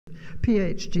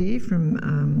PhD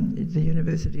from the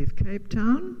University of Cape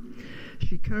Town.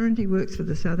 She currently works for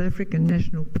the South African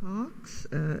National Parks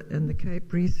and the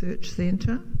Cape Research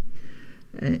Centre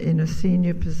in a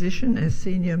senior position as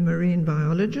senior marine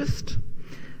biologist.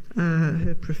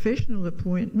 Her professional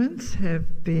appointments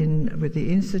have been with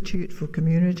the Institute for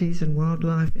Communities and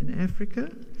Wildlife in Africa,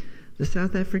 the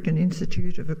South African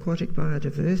Institute of Aquatic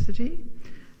Biodiversity,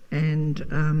 and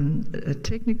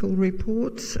technical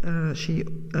reports. She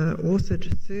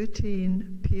authored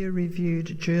 13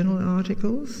 peer-reviewed journal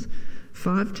articles,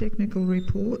 5 technical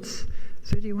reports,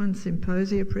 31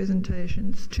 symposia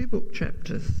presentations, 2 book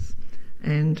chapters,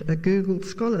 and a Google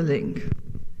Scholar link.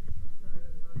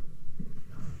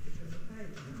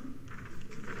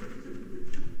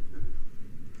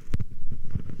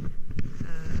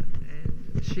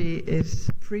 She is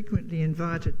frequently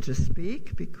invited to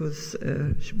speak because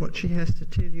what she has to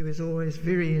tell you is always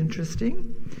very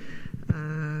interesting.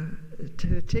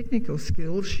 Her technical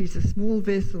skills, she's a small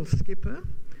vessel skipper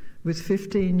with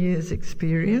 15 years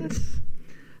experience,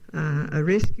 a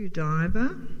rescue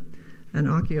diver, an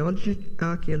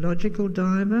archaeological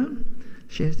diver.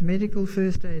 She has medical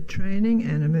first aid training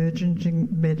and emergency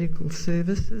medical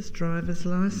services driver's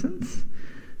license,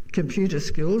 computer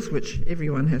skills, which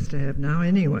everyone has to have now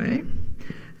anyway.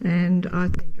 And I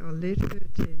think I'll let her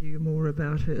tell you more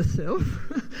about herself.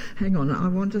 Hang on, I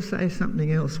want to say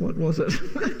something else. What was it?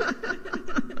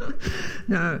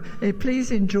 No,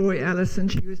 please enjoy Alison.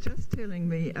 She was just telling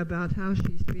me about how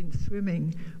she's been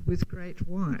swimming with great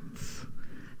whites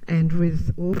and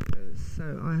with orcas.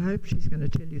 So I hope she's going to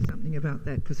tell you something about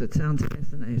that because it sounds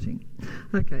fascinating.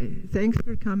 Okay, thanks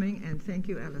for coming, and thank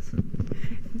you, Alison.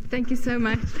 Thank you so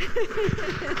much.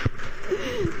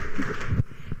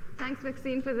 Thanks,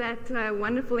 Maxine, for that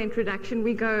wonderful introduction.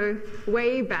 We go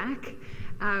way back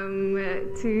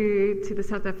to the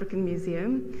South African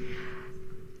Museum.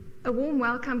 A warm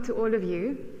welcome to all of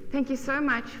you. Thank you so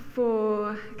much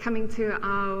for coming to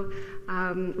our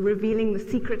Revealing the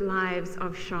Secret Lives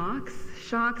of Sharks.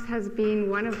 Sharks has been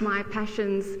one of my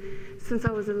passions since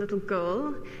I was a little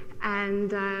girl,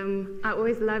 and I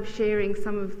always love sharing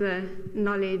some of the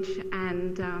knowledge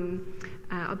and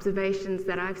observations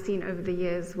that I've seen over the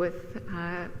years with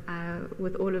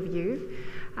all of you.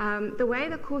 The way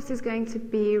the course is going to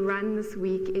be run this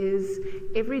week is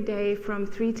every day from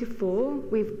 3 to 4,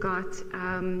 we've got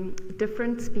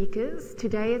different speakers.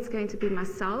 Today it's going to be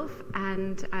myself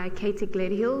and Katie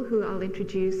Gledhill, who I'll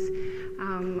introduce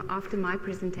after my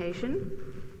presentation.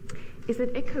 Is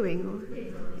it echoing? Or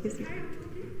is it?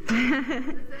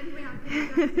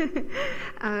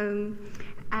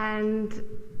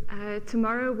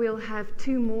 Tomorrow we'll have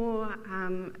 2 more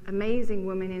amazing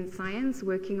women in science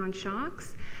working on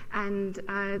sharks, and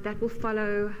that will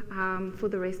follow for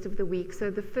the rest of the week. So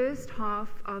the first half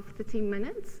of 30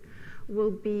 minutes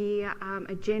will be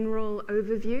a general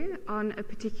overview on a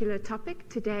particular topic.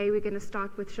 Today we're going to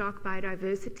start with shark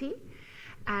biodiversity,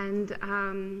 and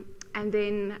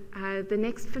then the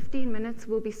next 15 minutes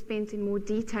will be spent in more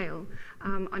detail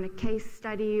on a case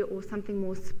study or something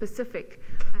more specific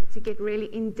to get really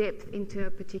in-depth into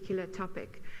a particular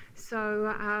topic.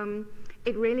 So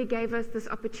it really gave us this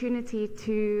opportunity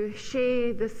to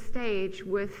share this stage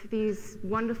with these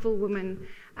wonderful women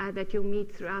that you'll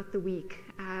meet throughout the week,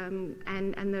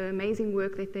 and the amazing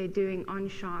work that they're doing on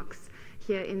sharks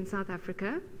here in South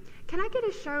Africa. Can I get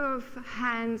a show of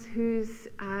hands who's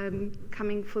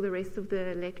coming for the rest of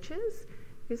the lectures?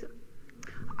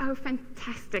 Oh,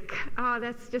 fantastic. Oh,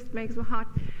 that just makes my heart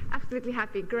absolutely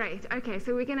happy. Great. Okay,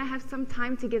 so we're going to have some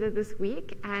time together this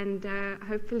week, and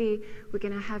hopefully we're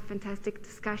going to have fantastic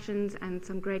discussions and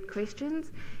some great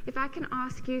questions. If I can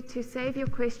ask you to save your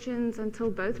questions until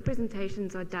both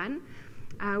presentations are done.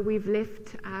 We've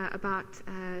left about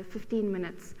 15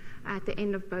 minutes at the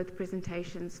end of both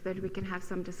presentations so that we can have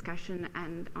some discussion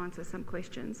and answer some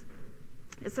questions.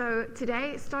 So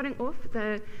today, starting off,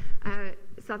 the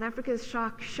South Africa's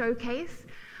Shark Showcase.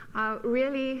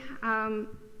 Really,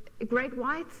 great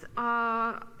whites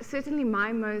are certainly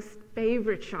my most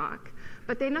favorite shark,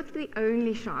 but they're not the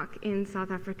only shark in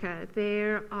South Africa.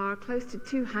 There are close to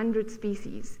 200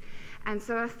 species. And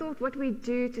so I thought what we'd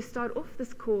do to start off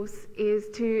this course is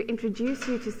to introduce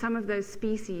you to some of those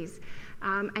species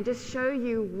and just show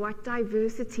you what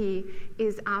diversity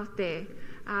is out there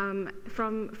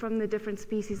from the different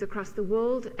species across the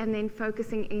world, and then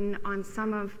focusing in on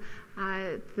some of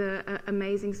the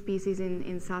amazing species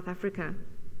in South Africa.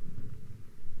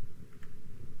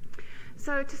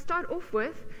 So to start off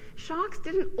with, sharks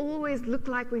didn't always look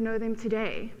like we know them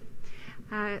today.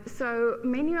 So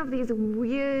many of these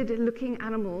weird-looking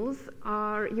animals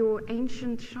are your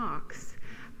ancient sharks.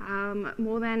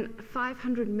 more than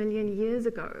 500 million years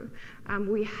ago,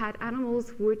 we had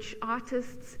animals which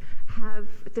artists have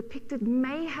depicted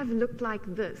may have looked like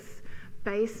this,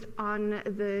 based on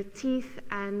the teeth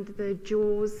and the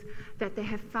jaws that they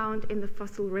have found in the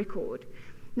fossil record.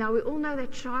 Now, we all know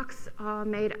that sharks are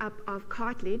made up of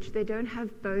cartilage. They don't have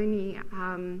bony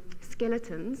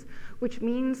skeletons, which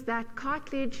means that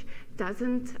cartilage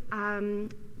doesn't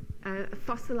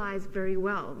fossilize very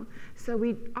well. So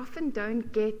we often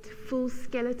don't get full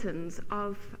skeletons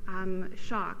of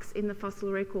sharks in the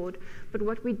fossil record. But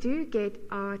what we do get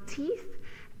are teeth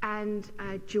and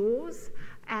jaws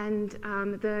and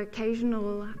the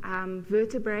occasional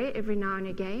vertebrae every now and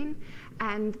again,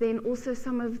 and then also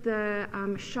some of the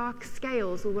shark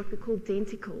scales, or what we call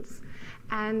denticles.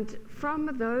 And from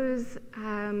those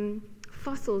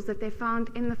fossils that they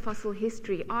found in the fossil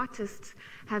history, artists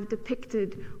have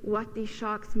depicted what these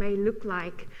sharks may look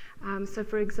like. So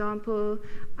for example,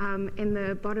 in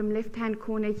the bottom left-hand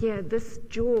corner here, this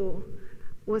jaw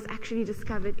was actually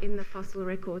discovered in the fossil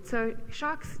record. So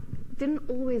sharks didn't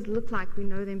always look like we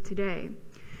know them today.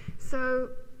 So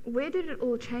where did it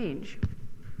all change?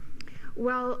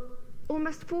 Well,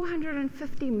 almost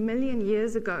 450 million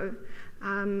years ago,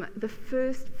 the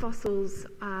first fossils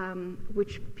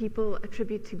which people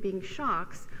attribute to being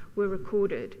sharks were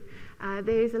recorded.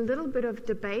 There's a little bit of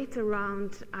debate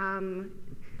around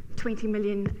 20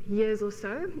 million years or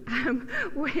so,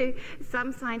 where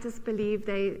some scientists believe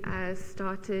they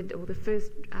started, or the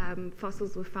first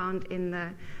fossils were found in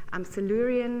the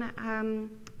Silurian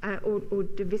or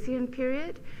Devonian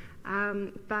period.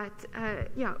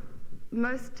 Yeah,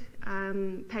 most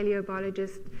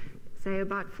paleobiologists say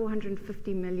about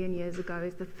 450 million years ago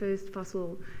is the first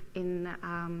fossil in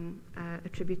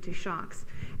attributed to sharks.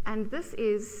 And this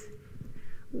is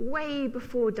way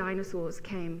before dinosaurs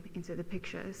came into the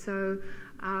picture. So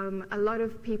a lot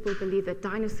of people believe that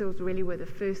dinosaurs really were the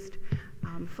first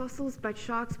fossils, but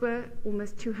sharks were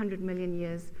almost 200 million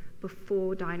years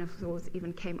before dinosaurs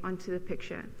even came onto the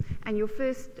picture. And your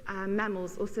first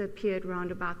mammals also appeared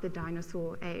around about the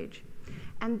dinosaur age.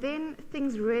 And then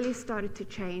things really started to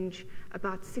change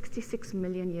about 66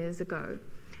 million years ago.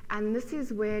 And this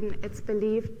is when it's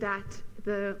believed that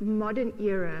the modern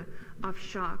era of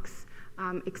sharks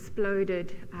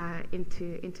exploded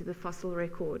into the fossil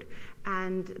record,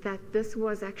 and that this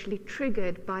was actually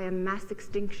triggered by a mass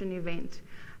extinction event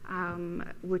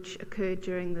which occurred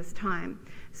during this time.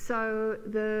 So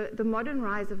the modern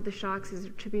rise of the sharks is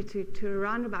attributed to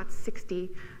around about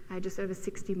just over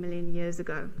 60 million years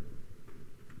ago.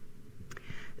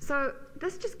 So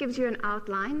this just gives you an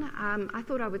outline. I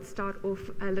thought I would start off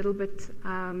a little bit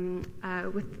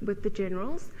with the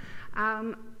generals.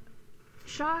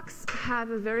 Sharks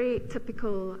have a very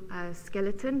typical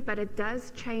skeleton, but it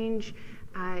does change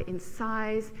in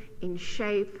size, in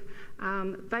shape.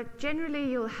 But generally,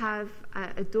 you'll have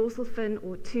a dorsal fin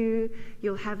or two.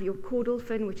 You'll have your caudal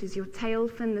fin, which is your tail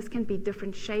fin. This can be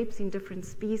different shapes in different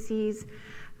species.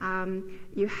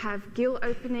 You have gill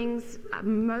openings.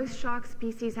 Most shark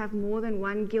species have more than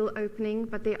one gill opening,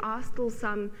 but there are still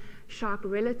some shark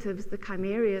relatives, the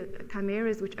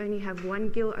chimeras, which only have one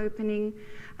gill opening.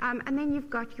 And then you've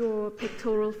got your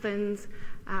pectoral fins,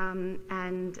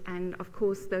 and of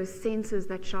course those sensors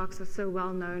that sharks are so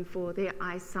well known for, their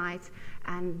eyesight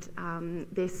and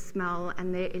their smell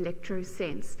and their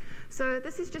electrosense. So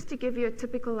this is just to give you a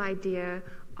typical idea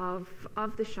of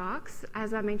the sharks.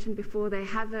 As I mentioned before, they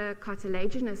have a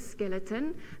cartilaginous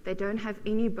skeleton. They don't have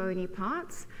any bony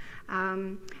parts.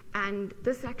 And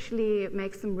this actually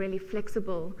makes them really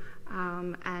flexible,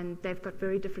 and they've got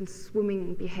very different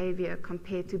swimming behavior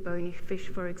compared to bony fish,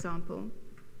 for example.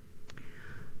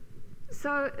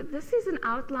 So this is an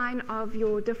outline of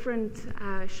your different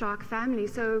shark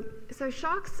families. So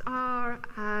sharks are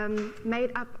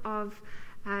made up of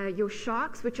your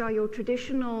sharks, which are your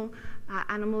traditional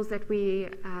animals that we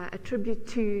attribute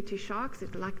to sharks,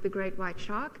 like the great white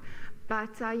shark.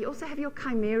 But you also have your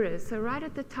chimeras. So right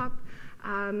at the top,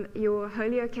 your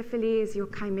Holiocephaly is your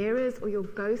chimeras or your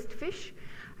ghost fish.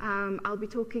 I'll be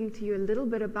talking to you a little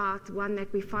bit about one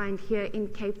that we find here in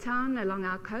Cape Town along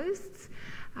our coasts.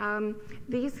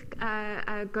 These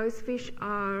ghost fish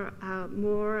are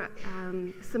more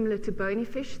similar to bony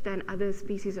fish than other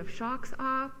species of sharks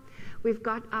are. We've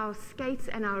got our skates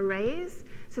and our rays.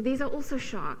 So these are also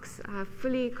sharks,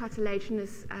 fully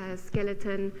cartilaginous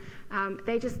skeleton.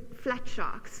 They're just flat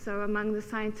sharks. So among the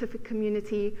scientific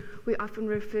community, we often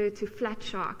refer to flat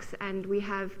sharks, and we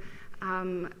have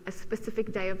a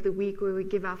specific day of the week where we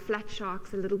give our flat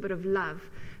sharks a little bit of love,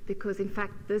 because in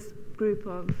fact this group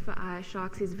of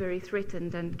sharks is very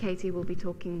threatened, and Katie will be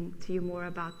talking to you more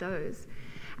about those.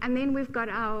 And then we've got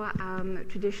our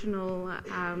traditional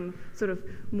sort of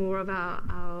more of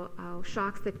our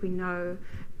sharks that we know.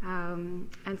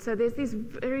 And so there's these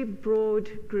very broad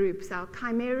groups, our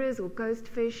chimeras or ghost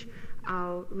fish,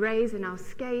 our rays and our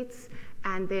skates,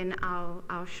 and then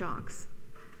our sharks.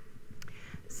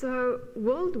 So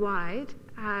worldwide,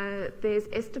 there's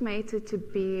estimated to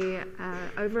be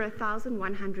over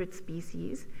 1,100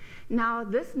 species. Now,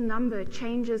 this number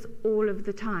changes all of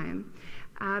the time.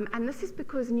 And this is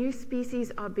because new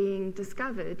species are being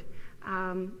discovered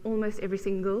almost every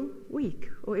single week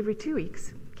or every 2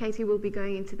 weeks. Katie will be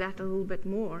going into that a little bit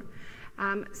more.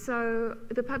 So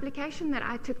the publication that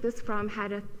I took this from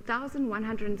had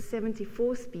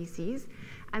 1,174 species,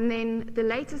 and then the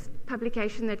latest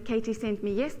publication that Katie sent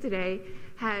me yesterday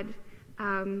had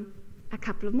a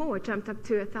couple of more. It jumped up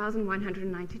to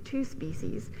 1,192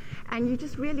 species. And you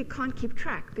just really can't keep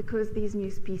track because these new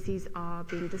species are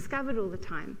being discovered all the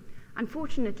time.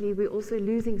 Unfortunately, we're also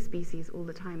losing species all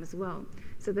the time as well.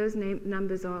 So those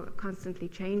numbers are constantly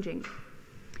changing.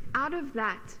 Out of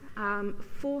that,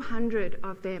 400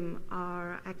 of them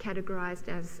are categorized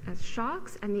as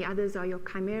sharks, and the others are your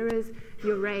chimeras,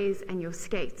 your rays, and your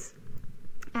skates.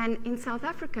 And in South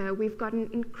Africa, we've got an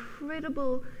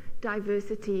incredible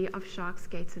diversity of sharks,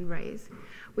 skates, and rays.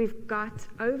 We've got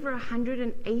over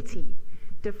 180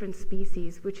 different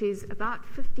species, which is about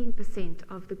 15%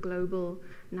 of the global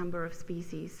number of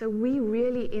species. So we're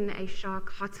really in a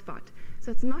shark hotspot.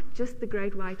 So it's not just the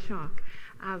great white shark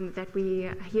that we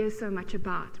hear so much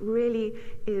about. Really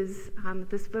is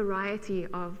this variety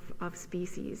of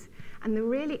species. And the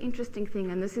really interesting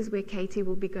thing, and this is where Katie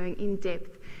will be going in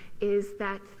depth, is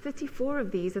that 34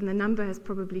 of these, and the number has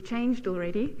probably changed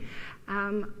already,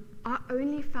 are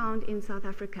only found in South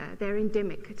Africa. They're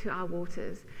endemic to our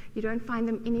waters. You don't find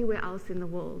them anywhere else in the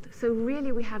world. So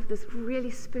really we have this really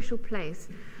special place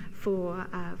for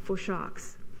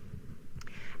sharks.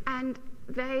 And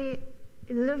they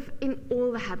live in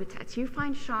all the habitats. You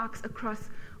find sharks across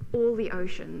all the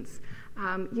oceans.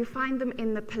 You find them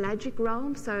in the pelagic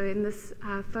realm. So in this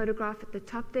photograph at the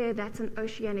top there, that's an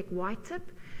oceanic whitetip.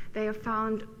 They are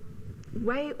found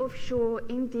way offshore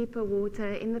in deeper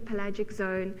water in the pelagic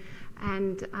zone,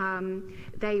 and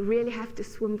they really have to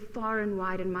swim far and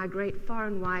wide and migrate far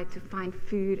and wide to find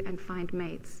food and find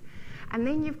mates. And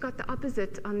then you've got the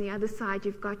opposite on the other side.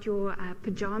 You've got your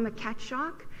pajama cat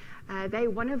shark. They're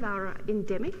one of our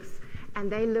endemics,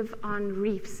 and they live on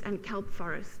reefs and kelp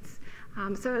forests.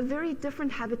 So a very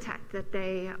different habitat that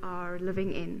they are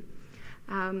living in.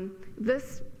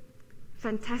 This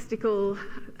fantastical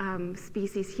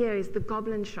species here is the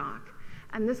goblin shark.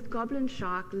 And this goblin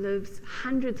shark lives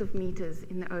hundreds of meters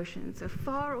in the ocean, so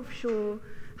far offshore,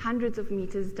 hundreds of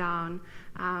meters down,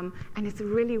 and it's a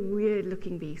really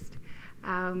weird-looking beast.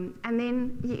 And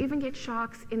then you even get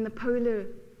sharks in the polar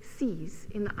seas,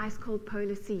 in the ice-cold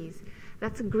polar seas.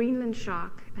 That's a Greenland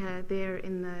shark there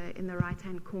in the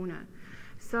right-hand corner.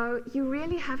 So you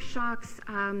really have sharks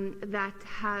that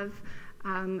have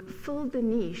filled the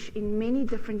niche in many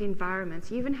different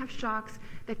environments. You even have sharks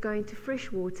that go into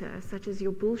fresh water, such as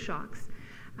your bull sharks.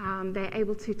 They're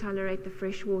able to tolerate the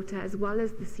fresh water as well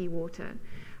as the seawater.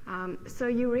 So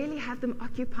you really have them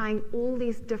occupying all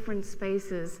these different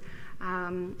spaces.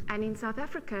 And in South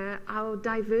Africa, our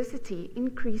diversity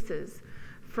increases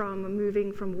from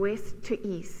moving from west to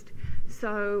east.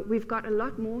 So we've got a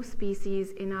lot more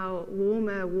species in our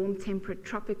warmer, warm-temperate,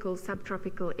 tropical,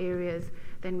 subtropical areas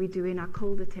than we do in our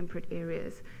colder temperate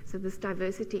areas. So this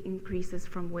diversity increases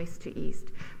from west to east.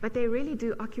 But they really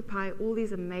do occupy all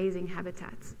these amazing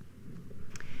habitats.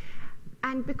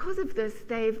 And because of this,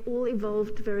 they've all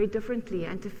evolved very differently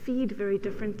and to feed very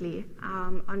differently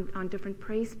on different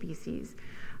prey species.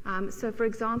 So for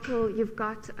example, you've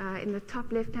got in the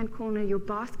top left-hand corner your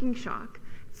basking shark.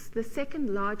 It's the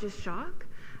second largest shark,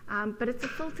 but it's a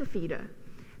filter feeder.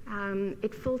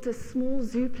 It filters small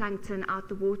zooplankton out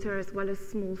the water as well as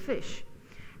small fish.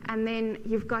 And then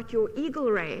you've got your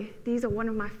eagle ray. These are one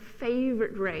of my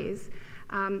favorite rays.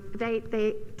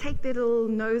 They take their little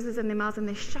noses and their mouths and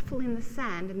they shuffle in the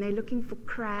sand, and they're looking for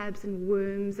crabs and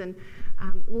worms and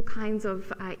all kinds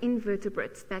of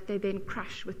invertebrates that they then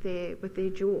crush with their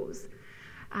jaws.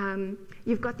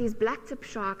 You've got these blacktip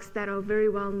sharks that are very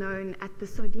well known at the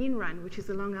Sardine Run, which is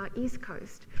along our east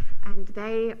coast. And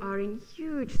they are in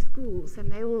huge schools,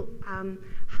 and they will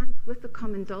hunt with the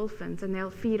common dolphins, and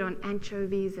they'll feed on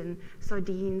anchovies and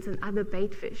sardines and other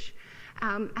bait fish.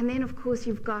 And then, of course,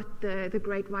 you've got the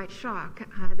great white shark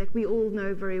that we all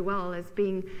know very well as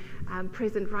being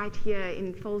present right here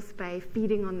in False Bay,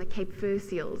 feeding on the Cape fur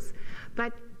seals.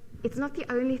 But it's not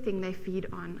the only thing they feed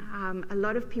on. A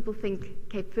lot of people think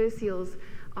Cape fur seals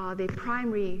are their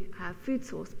primary food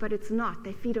source, but it's not.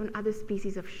 They feed on other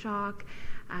species of shark,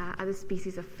 other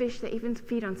species of fish. They even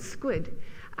feed on squid,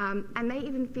 and they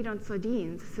even feed on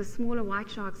sardines. So smaller white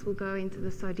sharks will go into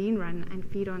the sardine run and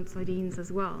feed on sardines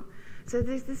as well. So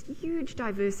there's this huge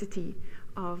diversity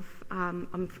of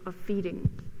feeding.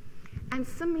 And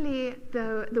similarly,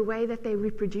 the way that they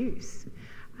reproduce.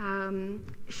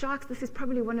 Sharks, this is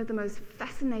probably one of the most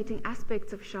fascinating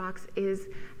aspects of sharks, is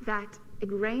that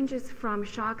it ranges from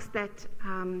sharks that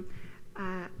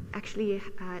actually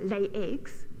lay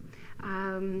eggs,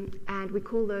 and we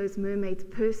call those mermaids'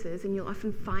 purses, and you'll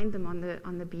often find them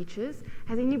on the beaches.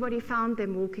 Has anybody found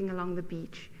them walking along the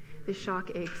beach, the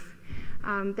shark eggs?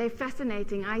 They're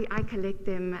fascinating. I collect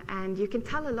them, and you can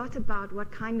tell a lot about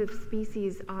what kind of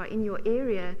species are in your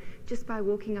area just by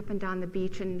walking up and down the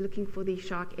beach and looking for these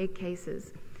shark egg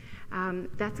cases.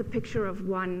 That's a picture of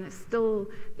one still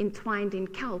entwined in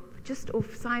kelp just off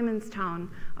Simonstown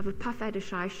of a puff adder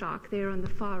shy shark there on the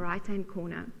far right-hand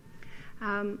corner.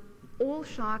 All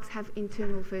sharks have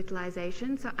internal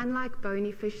fertilization, so unlike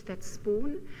bony fish that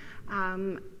spawn,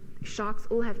 sharks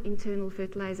all have internal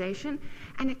fertilization,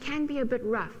 and it can be a bit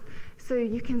rough. So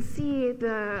you can see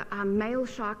the male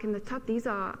shark in the top. These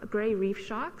are gray reef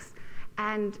sharks,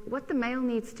 and what the male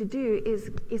needs to do is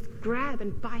grab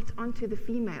and bite onto the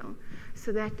female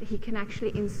so that he can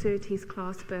actually insert his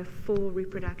clasper for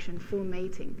reproduction, for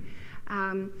mating.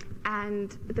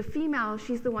 And the female,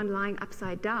 she's the one lying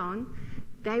upside down.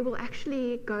 They will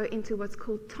actually go into what's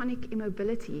called tonic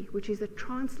immobility, which is a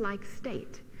trance-like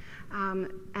state.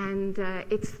 And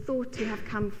it's thought to have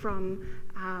come from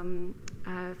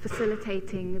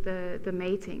facilitating the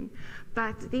mating.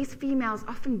 But these females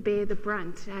often bear the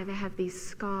brunt. They have these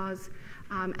scars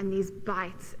and these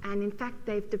bites, and in fact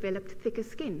they've developed thicker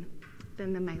skin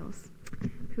than the males.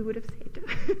 Who would have said?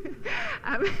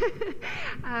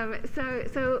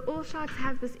 So all sharks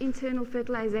have this internal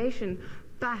fertilization,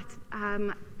 but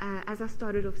as I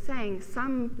started off saying,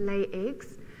 some lay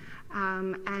eggs,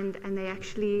 and they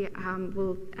actually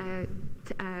will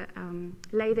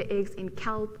lay the eggs in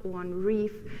kelp or on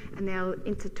reef, and they'll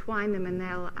intertwine them, and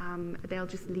they'll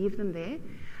just leave them there.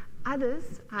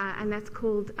 Others, and that's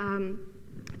called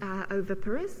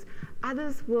oviparous.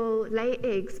 Others will lay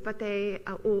eggs, but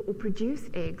or produce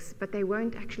eggs, but they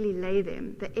won't actually lay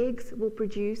them. The eggs will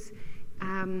produce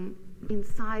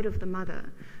inside of the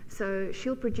mother. So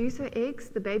she'll produce her eggs,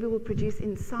 the baby will produce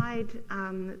inside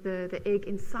the egg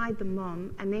inside the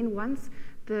mom, and then once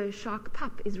the shark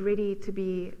pup is ready to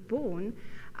be born,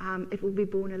 it will be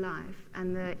born alive,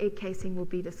 and the egg casing will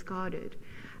be discarded.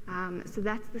 So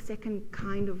that's the second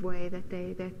kind of way that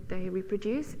they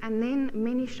reproduce. And then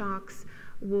many sharks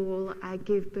will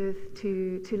give birth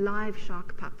to live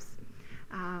shark pups.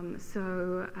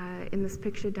 So in this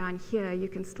picture down here, you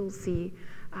can still see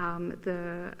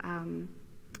the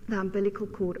umbilical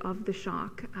cord of the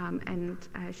shark, and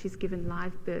she's given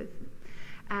live birth.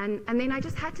 And then I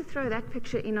just had to throw that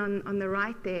picture in on the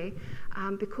right there,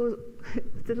 because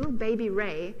it's a little baby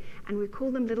ray, and we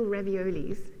call them little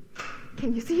raviolis.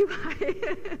 Can you see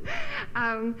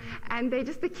why? And they're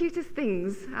just the cutest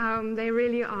things. They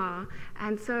really are.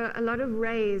 And so a lot of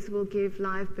rays will give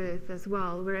live birth as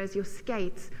well, whereas your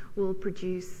skates will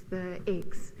produce the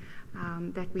eggs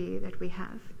that we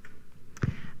have.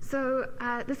 So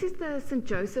this is the St.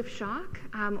 Joseph shark,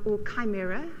 or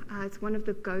chimera. It's one of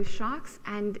the ghost sharks,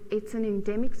 and it's an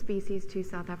endemic species to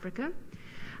South Africa.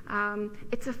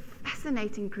 It's a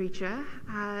fascinating creature.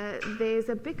 There's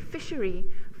a big fishery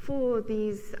for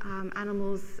these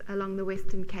animals along the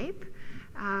Western Cape.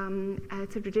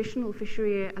 It's a traditional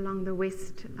fishery along the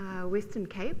Western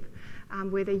Cape,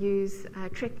 where they use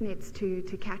trek nets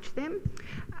to catch them.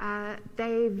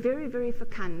 They're very, very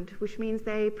fecund, which means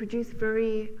they produce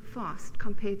very fast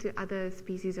compared to other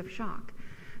species of shark.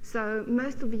 So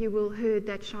most of you will have heard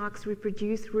that sharks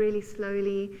reproduce really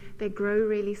slowly, they grow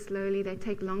really slowly, they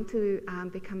take long to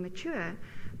become mature.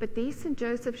 But these St.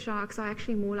 Joseph sharks are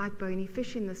actually more like bony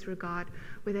fish in this regard,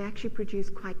 where they actually produce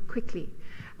quite quickly.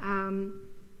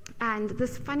 And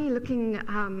this funny-looking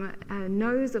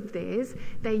nose of theirs,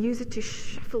 they use it to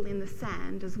shuffle in the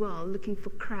sand as well, looking for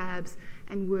crabs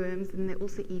and worms, and they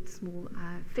also eat small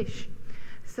fish.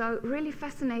 So really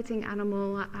fascinating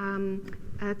animal,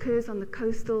 occurs on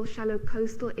the shallow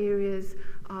coastal areas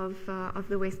of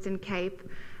the Western Cape.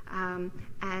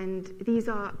 And these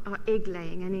are egg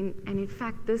laying, and in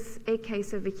fact this egg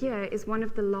case over here is one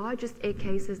of the largest egg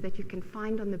cases that you can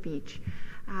find on the beach.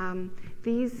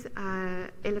 These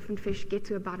elephant fish get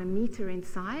to about 1 meter in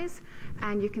size,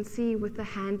 and you can see with the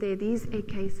hand there, these egg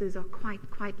cases are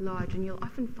quite large, and you'll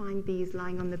often find these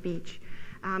lying on the beach.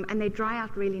 And they dry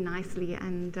out really nicely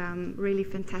and really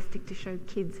fantastic to show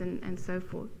kids and so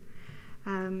forth.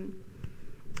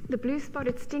 The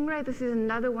blue-spotted stingray, this is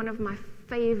another one of my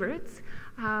favorites.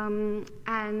 These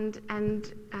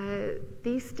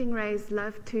stingrays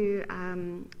love to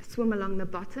swim along the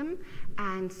bottom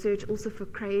and search also for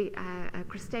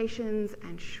crustaceans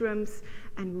and shrimps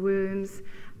and worms.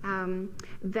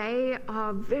 They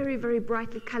are very, very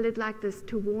brightly colored like this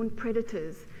to warn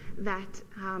predators that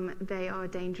they are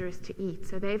dangerous to eat.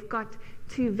 So they've got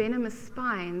two venomous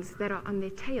spines that are on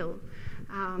their tail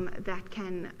that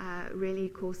can really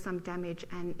cause some damage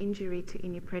and injury to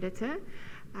any predator.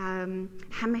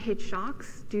 Hammerhead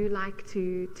sharks do like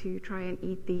to try and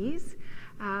eat these.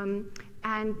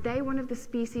 And they're one of the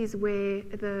species where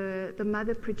the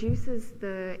mother produces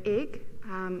the egg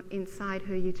inside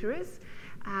her uterus,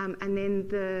 and then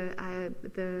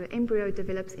the embryo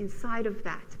develops inside of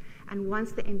that. And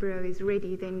once the embryo is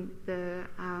ready, then the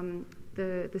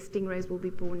stingrays will be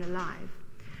born alive.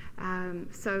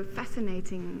 So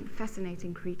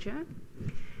fascinating creature.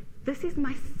 This is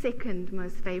my second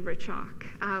most favorite shark.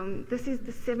 This is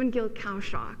the seven-gilled cow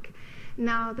shark.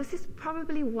 Now, this is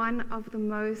probably one of the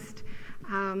most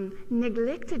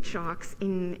neglected sharks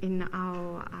in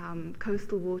our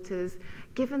coastal waters,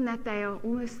 given that they are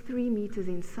almost 3 meters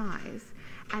in size,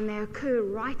 and they occur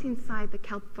right inside the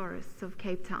kelp forests of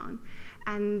Cape Town.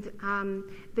 And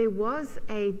there was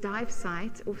a dive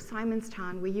site of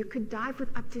Simonstown where you could dive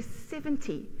with up to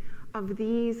 70 of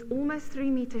these almost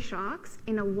 3-meter sharks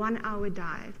in a 1-hour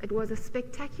dive. It was a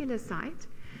spectacular sight.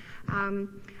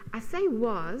 I say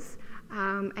was,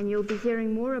 and you'll be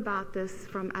hearing more about this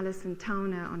from Alison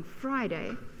Towner on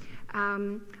Friday,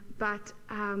 but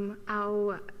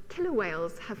our killer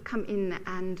whales have come in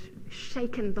and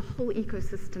shaken the whole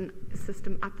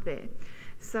ecosystem up there.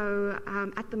 So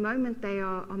at the moment they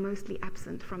are mostly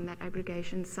absent from that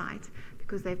aggregation site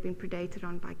because they've been predated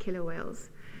on by killer whales.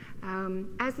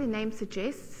 As the name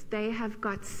suggests, they have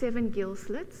got 7 gill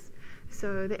slits.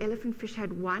 So the elephantfish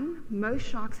had 1. Most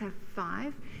sharks have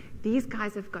 5. These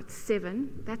guys have got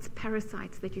 7. That's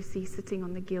parasites that you see sitting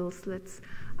on the gill slits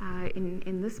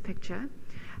in this picture.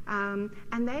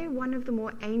 And they're one of the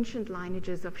more ancient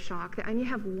lineages of shark. They only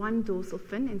have 1 dorsal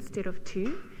fin instead of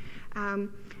 2.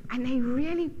 And they're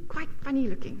really quite funny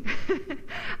looking.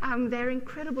 They're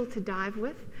incredible to dive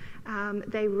with.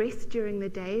 They rest during the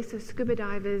day, so scuba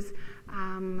divers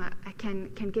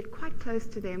can get quite close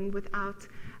to them without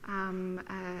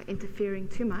interfering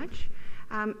too much.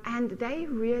 And they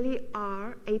really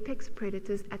are apex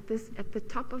predators at the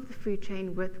top of the food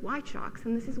chain with white sharks.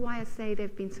 And this is why I say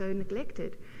they've been so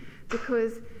neglected,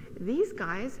 because these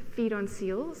guys feed on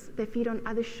seals, they feed on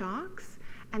other sharks,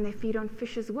 and they feed on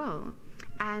fish as well.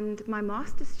 And my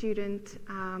master's student,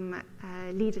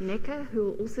 Lee Denecker, who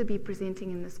will also be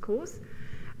presenting in this course,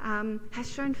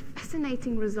 has shown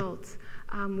fascinating results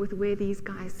with where these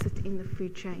guys sit in the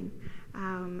food chain.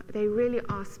 They really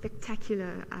are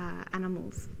spectacular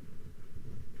animals.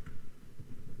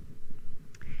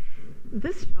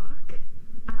 This shark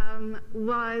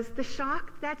was the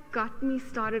shark that got me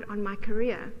started on my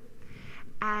career.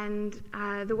 And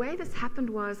the way this happened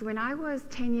was when I was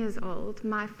 10 years old,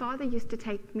 my father used to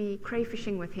take me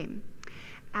crayfishing with him.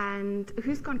 And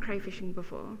who's gone crayfishing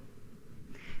before?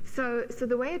 So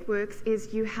the way it works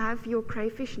is you have your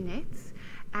crayfish nets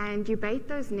and you bait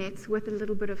those nets with a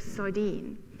little bit of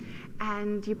sardine.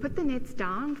 And you put the nets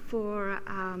down for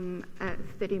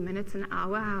 30 minutes, an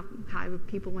hour, however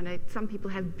people want to. Some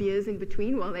people have beers in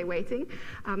between while they're waiting.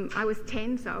 I was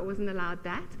 10, so I wasn't allowed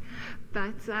that.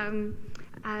 But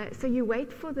so you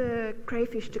wait for the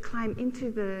crayfish to climb into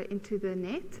the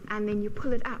net, and then you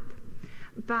pull it up.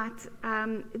 But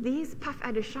these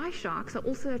puff-adder shy sharks are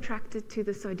also attracted to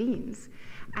the sardines,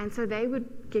 and so they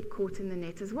would get caught in the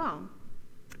net as well.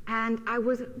 And I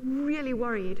was really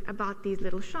worried about these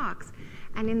little sharks.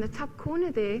 And in the top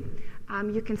corner there,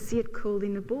 you can see it curled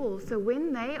in a ball. So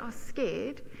when they are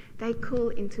scared, they curl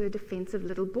into a defensive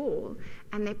little ball.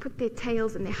 And they put their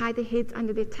tails and they hide their heads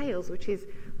under their tails, which is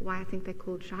why I think they're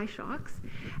called shy sharks.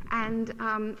 And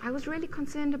I was really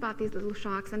concerned about these little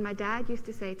sharks. And my dad used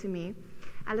to say to me,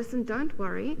 Alison, don't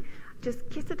worry. Just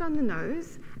kiss it on the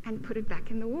nose and put it back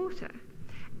in the water.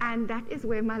 And that is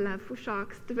where my love for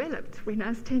sharks developed when I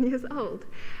was 10 years old.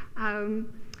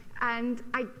 And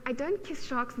I don't kiss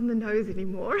sharks on the nose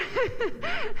anymore.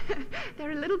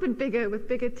 They're a little bit bigger with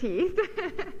bigger teeth.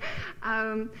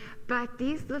 But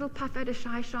these little puff-adder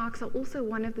shy sharks are also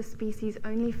one of the species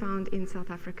only found in South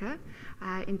Africa,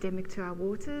 endemic to our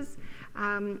waters.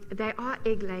 They are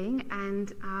egg-laying,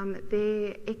 and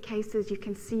their egg cases you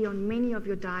can see on many of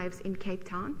your dives in Cape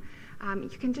Town.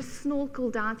 You can just snorkel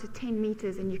down to 10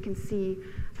 meters and you can see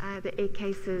the egg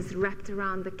cases wrapped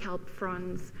around the kelp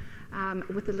fronds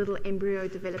with a little embryo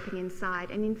developing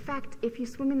inside. And in fact, if you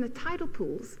swim in the tidal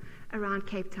pools around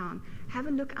Cape Town, have a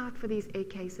look out for these egg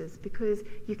cases because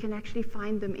you can actually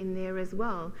find them in there as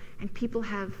well. And people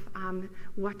have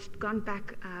gone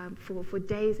back for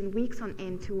days and weeks on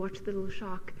end to watch the little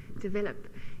shark develop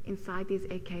inside these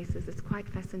egg cases. It's quite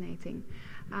fascinating.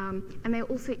 And they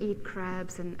also eat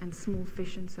crabs and small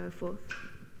fish and so forth.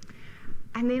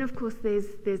 And then, of course,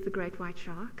 there's the great white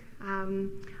shark.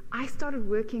 I started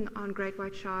working on great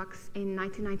white sharks in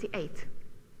 1998.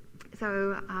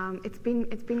 So it's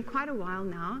been quite a while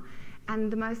now.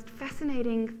 And the most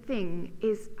fascinating thing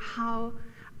is how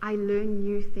I learn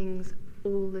new things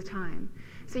all the time.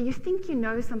 So you think you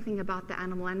know something about the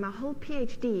animal, and my whole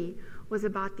PhD was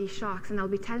about these sharks, and I'll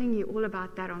be telling you all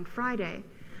about that on Friday.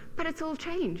 But it's all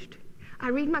changed. I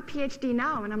read my PhD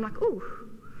now, and I'm like, oh,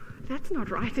 that's not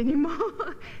right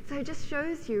anymore. So it just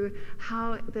shows you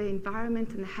how the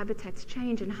environment and the habitats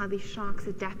change and how these sharks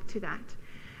adapt to that.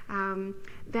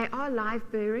 They are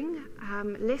live-bearing.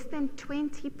 Less than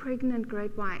 20 pregnant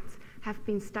great whites have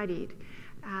been studied.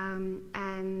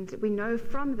 And we know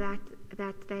from that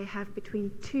they have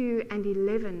between 2 and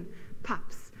 11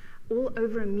 pups, all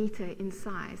over a meter in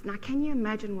size. Now, can you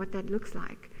imagine what that looks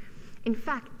like? In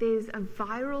fact, there's a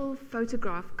viral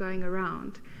photograph going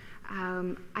around.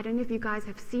 I don't know if you guys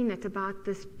have seen it, about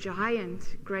this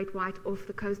giant great white off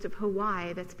the coast of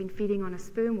Hawaii that's been feeding on a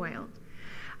sperm whale.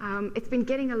 It's been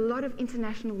getting a lot of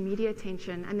international media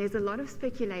attention, and there's a lot of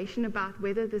speculation about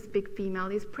whether this big female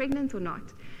is pregnant or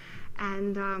not.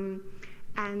 And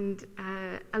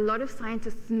a lot of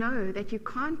scientists know that you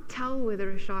can't tell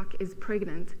whether a shark is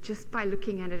pregnant just by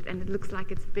looking at it, and it looks like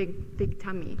it's big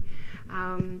tummy.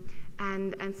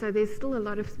 And so there's still a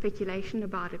lot of speculation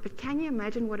about it. But can you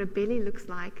imagine what a belly looks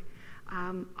like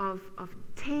of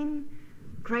 10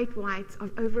 great whites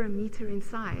of over a meter in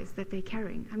size that they're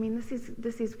carrying? I mean,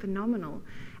 this is phenomenal.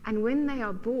 And when they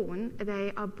are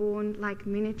born like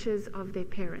miniatures of their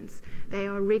parents. They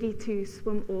are ready to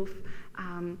swim off,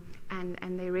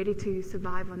 and they're ready to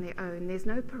survive on their own. There's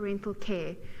no parental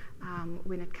care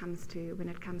when it comes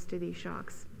to these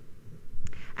sharks.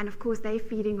 And of course, they're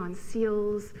feeding on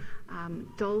seals,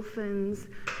 dolphins,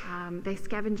 they're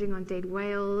scavenging on dead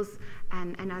whales,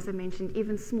 and as I mentioned,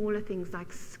 even smaller things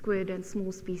like squid and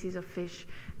small species of fish,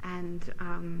 and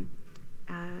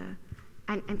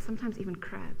sometimes even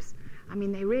crabs. I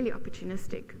mean, they're really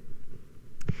opportunistic.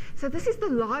 So this is the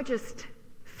largest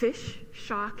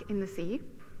shark in the sea.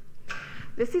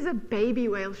 This is a baby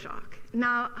whale shark.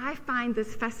 Now, I find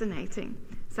this fascinating.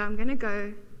 So I'm going to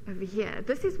go over here.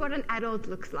 This is what an adult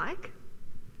looks like.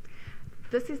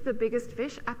 This is the biggest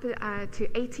fish, up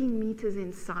to 18 meters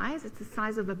in size. It's the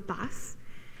size of a bus.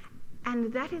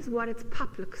 And that is what its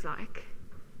pup looks like.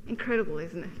 Incredible,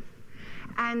 isn't it?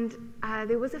 And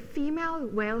there was a female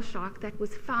whale shark that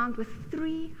was found with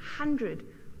 300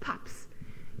 pups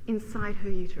inside her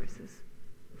uteruses.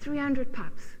 300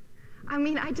 pups. I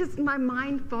mean, my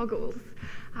mind boggles.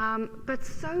 But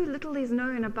so little is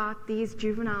known about these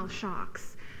juvenile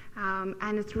sharks.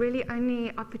 And it's really only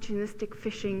opportunistic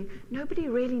fishing. Nobody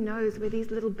really knows where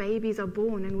these little babies are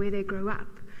born and where they grow up.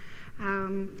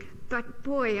 But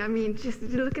boy, I mean, just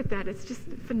look at that. It's just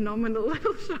a phenomenal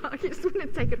little shark. You just want to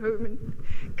take it home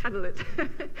and cuddle it.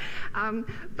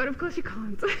 But of course you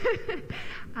can't.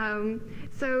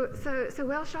 So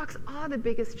whale sharks are the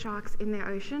biggest sharks in the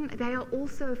ocean. They are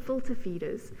also filter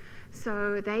feeders.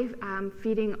 So they're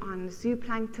feeding on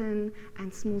zooplankton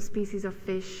and small species of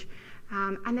fish.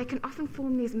 And they can often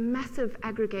form these massive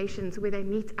aggregations where they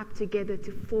meet up together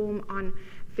to form on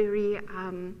very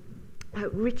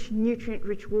rich,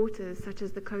 nutrient-rich waters, such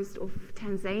as the coast of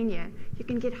Tanzania. You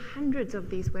can get hundreds of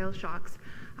these whale sharks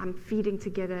feeding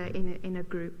together in a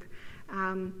group.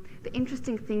 The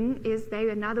interesting thing is they're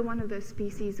another one of those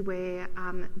species where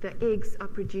the eggs are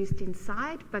produced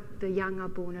inside, but the young are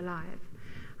born alive.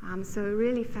 So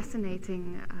really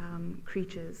fascinating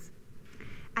creatures.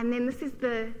 And then this is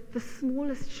the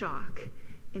smallest shark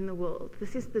in the world.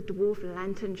 This is the dwarf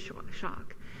lantern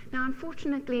shark. Now,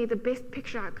 unfortunately, the best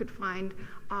picture I could find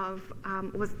of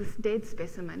was this dead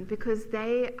specimen, because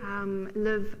they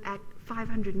live at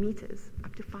 500 meters,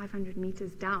 up to 500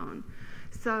 meters down.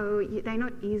 So they're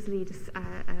not easily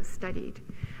studied.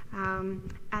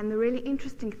 And the really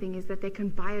interesting thing is that they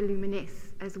can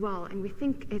bioluminesce as well. And we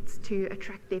think it's to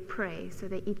attract their prey. So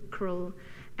they eat krill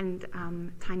and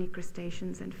tiny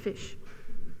crustaceans and fish.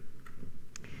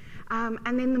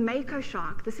 And then the mako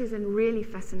shark. This is a really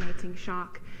fascinating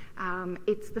shark.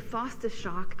 It's the fastest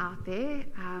shark out there.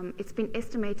 It's been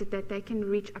estimated that they can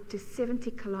reach up to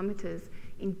 70 kilometers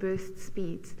in burst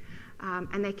speeds,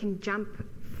 and they can jump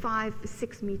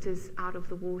 5-6 meters out of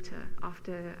the water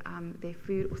after their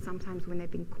food, or sometimes when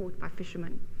they've been caught by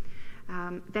fishermen.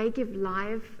 They give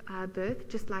live birth,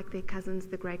 just like their cousins,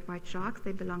 the great white sharks.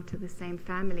 They belong to the same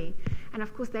family. And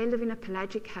of course, they live in a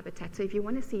pelagic habitat. So if you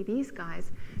want to see these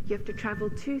guys, you have to travel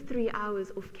 2-3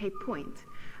 hours off Cape Point,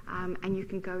 and you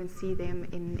can go and see them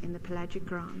in the pelagic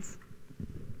grounds.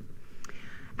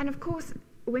 And of course,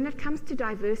 when it comes to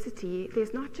diversity,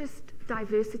 there's not just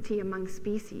diversity among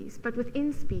species, but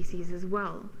within species as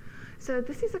well. So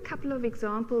this is a couple of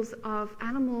examples of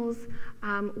animals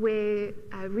where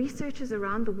researchers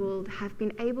around the world have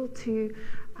been able to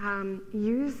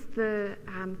use the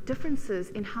differences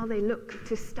in how they look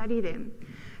to study them.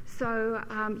 So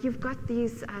you've got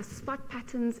these spot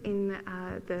patterns in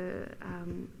the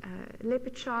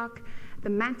leopard shark, the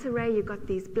manta ray. You've got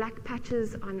these black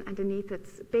patches underneath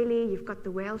its belly. You've got the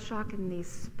whale shark and these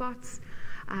spots.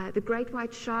 The great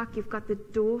white shark, you've got the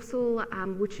dorsal,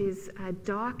 which is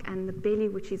dark, and the belly,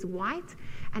 which is white.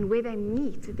 And where they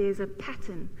meet, there's a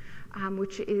pattern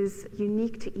which is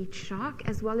unique to each shark,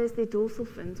 as well as their dorsal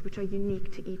fins, which are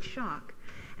unique to each shark.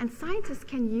 And scientists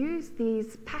can use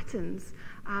these patterns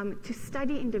to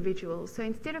study individuals. So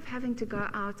instead of having to go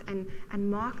out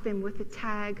and mark them with a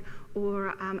tag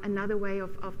or another way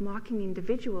of marking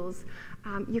individuals,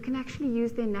 you can actually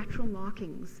use their natural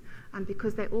markings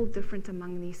because they're all different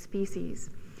among these species.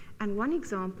 And one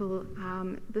example,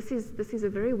 this is a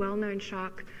very well-known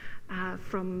shark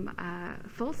from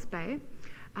False Bay.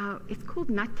 It's called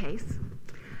Nutcase.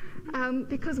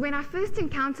 Because when I first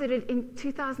encountered it in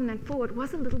 2004, it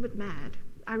was a little bit mad.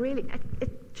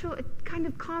 It kind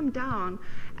of calmed down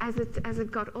as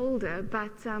it got older,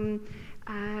 but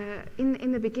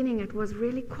in the beginning it was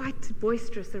really quite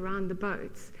boisterous around the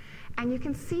boats. And you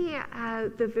can see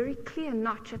the very clear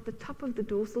notch at the top of the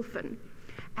dorsal fin.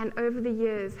 And over the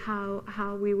years,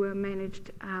 how we were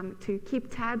managed to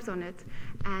keep tabs on it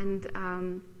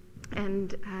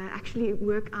and actually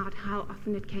work out how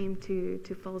often it came to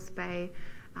False Bay,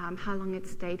 how long it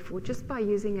stayed for, just by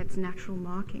using its natural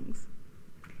markings.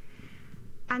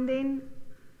 And then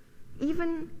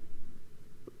even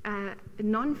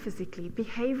non-physically,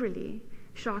 behaviorally,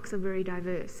 sharks are very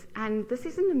diverse. And this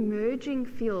is an emerging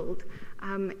field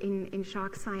in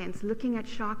shark science, looking at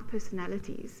shark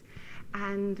personalities.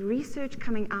 And research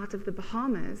coming out of the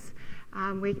Bahamas,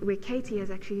 where Katie has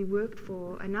actually worked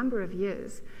for a number of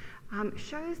years,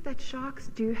 shows that sharks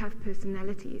do have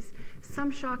personalities.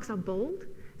 Some sharks are bold,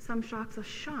 some sharks are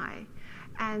shy.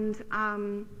 And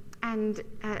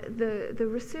the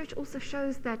research also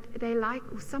shows that they like,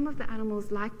 or some of the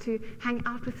animals like to hang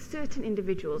out with certain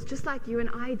individuals, just like you and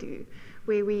I do,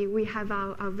 where we have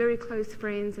our very close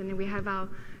friends, and then we have our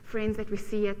friends that we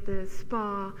see at the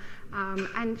spa,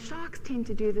 and sharks tend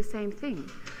to do the same thing.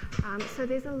 So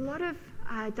there's a lot of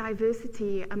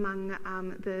diversity among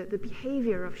the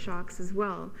behavior of sharks as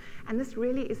well. And this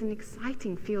really is an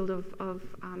exciting field of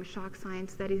shark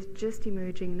science that is just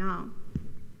emerging now.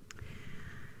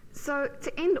 So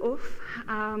to end off,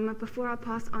 before I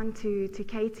pass on to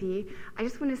Katie, I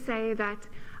just want to say that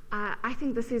I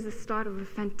think this is the start of a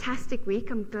fantastic week.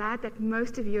 I'm glad that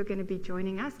most of you are going to be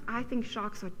joining us. I think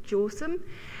sharks are awesome,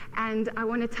 and I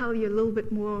want to tell you a little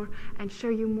bit more and show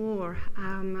you more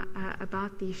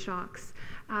about these sharks.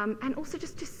 And also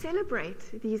just to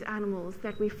celebrate these animals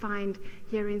that we find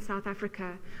here in South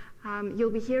Africa.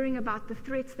 You'll be hearing about the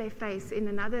threats they face in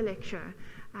another lecture,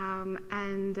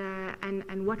 and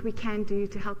what we can do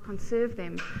to help conserve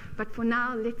them. But for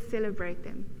now, let's celebrate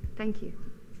them. Thank you.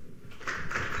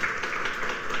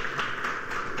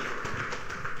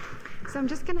 So I'm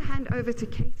just going to hand over to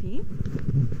Katie.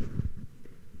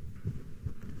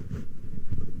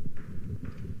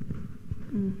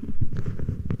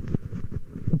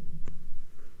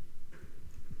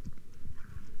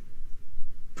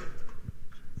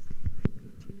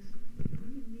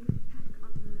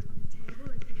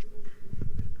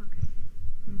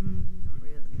 Not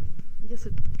really. Yes,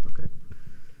 it pocket.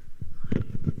 It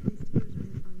needs to put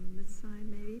it on this side,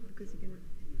 maybe, because you're going to.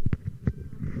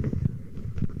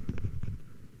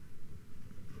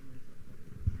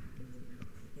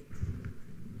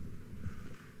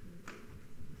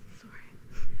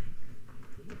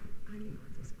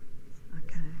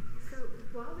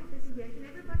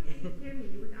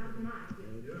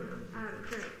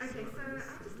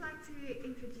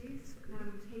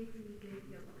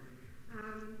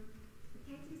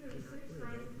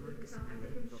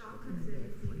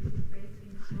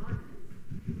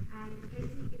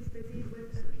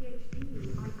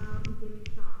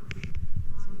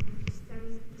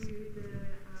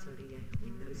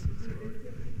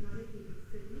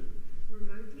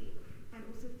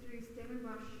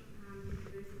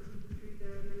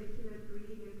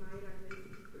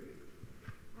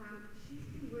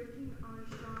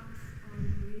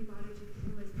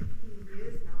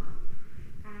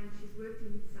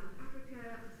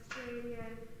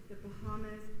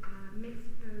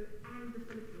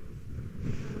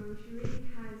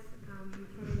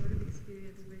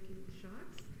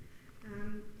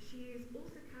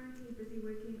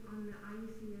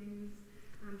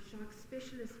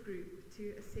 specialist group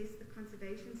to assess the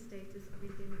conservation status of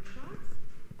endemic sharks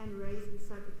and rays in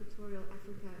sub-equatorial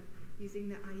Africa using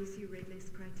the IUCN Red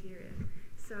List criteria.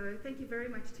 So thank you very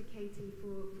much to Katie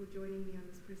for joining me on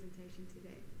this presentation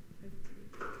today. Over to you.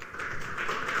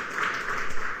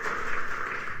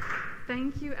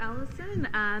 Thank you, Alison,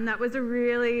 and that was a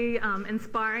really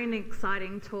inspiring and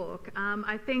exciting talk.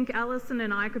 I think Alison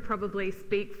and I could probably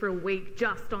speak for a week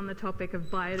just on the topic of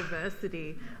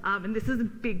biodiversity, and this is a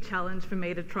big challenge for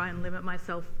me to try and limit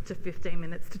myself to 15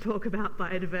 minutes to talk about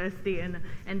biodiversity and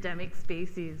endemic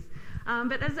species.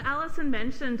 But as Alison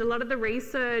mentioned, a lot of the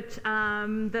research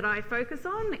that I focus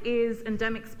on is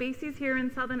endemic species here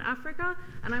in Southern Africa,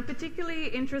 and I'm particularly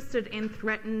interested in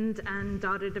threatened and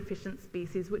data deficient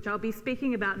species, which I'll be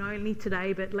speaking about not only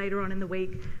today but later on in the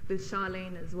week with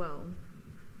Charlene as well.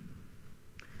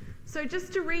 So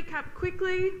just to recap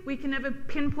quickly, we can never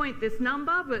pinpoint this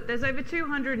number, but there's over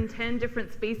 210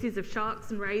 different species of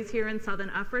sharks and rays here in Southern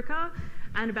Africa,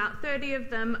 and about 30 of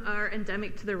them are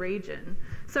endemic to the region.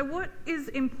 So what is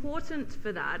important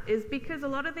for that is because a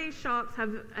lot of these sharks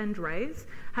and rays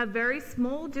have very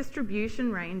small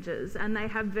distribution ranges, and they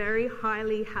have very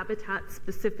highly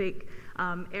habitat-specific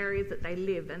areas that they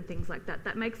live and things like that.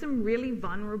 That makes them really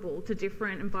vulnerable to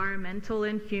different environmental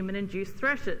and human-induced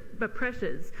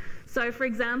pressures. So, for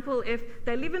example, if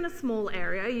they live in a small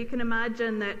area, you can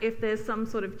imagine that if there's some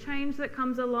sort of change that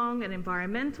comes along, an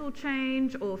environmental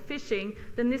change or fishing,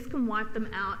 then this can wipe them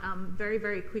out very,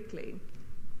 very quickly.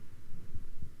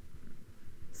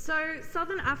 So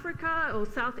Southern Africa, or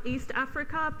Southeast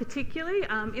Africa particularly,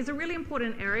 is a really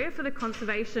important area for the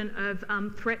conservation of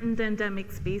threatened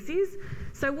endemic species.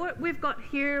 So what we've got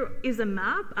here is a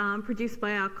map produced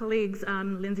by our colleagues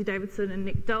Lindsay Davidson and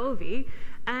Nick Dolby,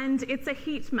 and it's a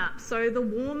heat map. So the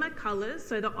warmer colours,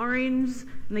 so the orange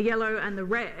and the yellow and the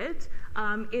red,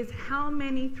 is how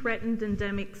many threatened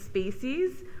endemic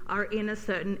species are in a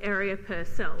certain area per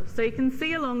cell. So you can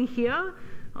see along here,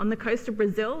 on the coast of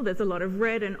Brazil, there's a lot of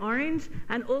red and orange,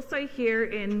 and also here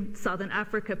in Southern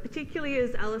Africa, particularly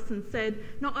as Alison said,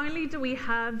 not only do we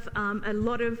have a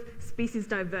lot of species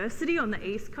diversity on the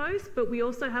east coast, but we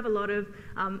also have a lot of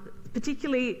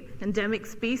particularly endemic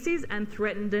species and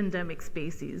threatened endemic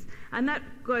species. And that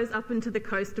goes up into the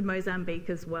coast of Mozambique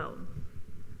as well.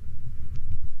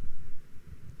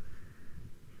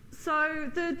 So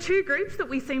the two groups that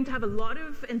we seem to have a lot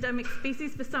of endemic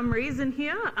species for some reason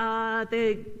here are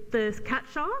the cat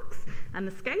sharks and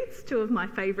the skates, two of my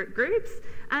favourite groups.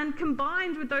 And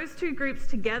combined with those two groups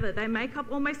together, they make up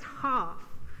almost half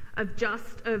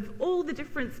of all the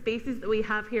different species that we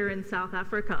have here in South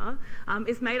Africa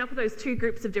is made up of those two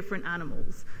groups of different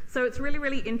animals. So it's really,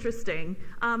 really interesting.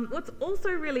 What's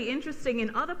also really interesting,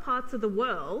 in other parts of the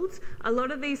world, a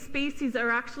lot of these species are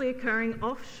actually occurring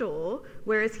offshore,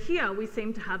 whereas here we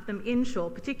seem to have them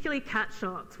inshore, particularly cat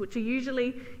sharks, which are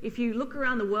usually, if you look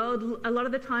around the world, a lot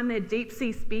of the time they're deep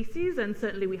sea species, and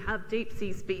certainly we have deep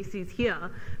sea species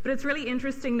here. But it's really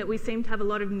interesting that we seem to have a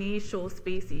lot of near shore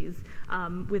species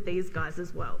with these guys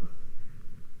as well.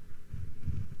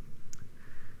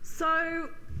 So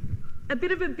a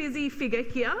bit of a busy figure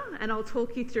here, and I'll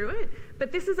talk you through it,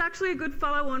 but this is actually a good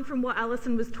follow-on from what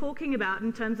Alison was talking about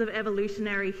in terms of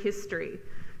evolutionary history.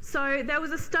 So there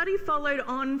was a study followed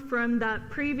on from that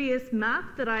previous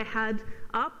map that I had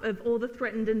up of all the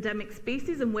threatened endemic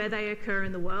species and where they occur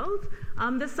in the world.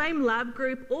 The same lab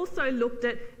group also looked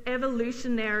at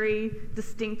evolutionary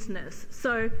distinctness.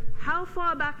 So how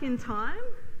far back in time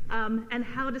and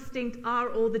how distinct are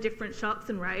all the different sharks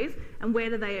and rays, and where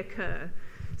do they occur?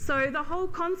 So the whole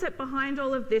concept behind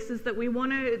all of this is that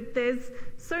there's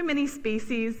so many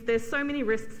species, there's so many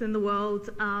risks in the world,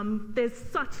 there's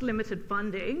such limited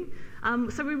funding.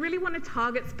 So we really want to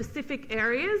target specific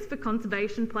areas for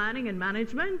conservation planning and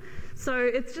management. So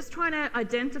it's just trying to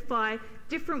identify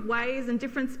different ways and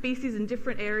different species in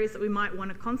different areas that we might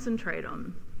want to concentrate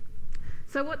on.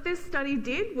 So what this study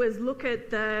did was look at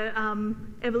the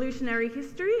evolutionary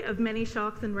history of many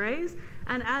sharks and rays.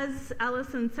 And as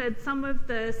Alison said, some of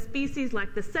the species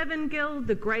like the seven-gill,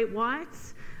 the great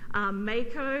whites,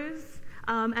 makos,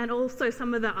 and also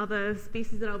some of the other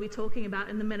species that I'll be talking about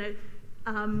in a minute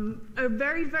are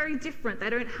very, very different. They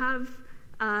don't have,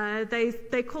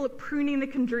 they call it pruning the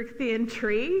Chondrichthyan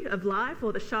tree of life,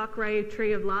 or the shark ray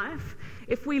tree of life.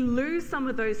 If we lose some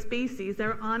of those species,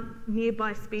 there aren't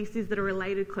nearby species that are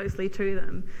related closely to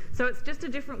them. So it's just a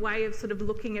different way of sort of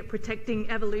looking at protecting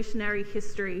evolutionary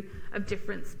history of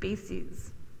different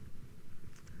species.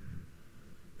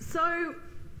 So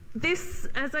this,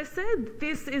 as I said,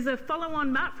 this is a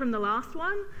follow-on map from the last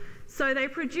one. So they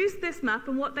produced this map,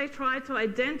 and what they tried to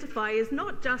identify is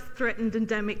not just threatened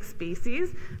endemic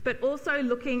species, but also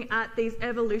looking at these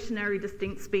evolutionary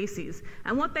distinct species.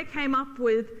 And what they came up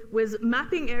with was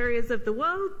mapping areas of the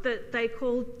world that they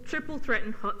called triple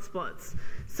threatened hotspots.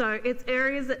 So it's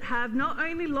areas that have not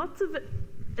only lots of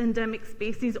endemic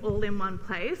species all in one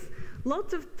place,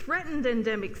 lots of threatened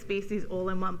endemic species all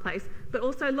in one place, but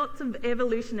also lots of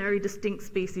evolutionary distinct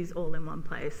species all in one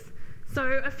place.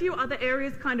 So a few other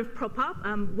areas kind of prop up,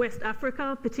 West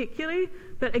Africa particularly,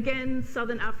 but again,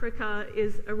 Southern Africa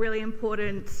is a really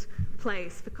important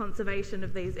place for conservation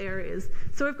of these areas.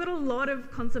 So we've got a lot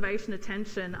of conservation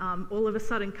attention all of a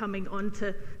sudden coming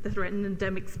onto the threatened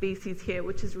endemic species here,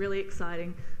 which is really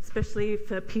exciting, especially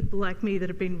for people like me that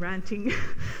have been ranting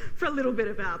for a little bit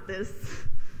about this.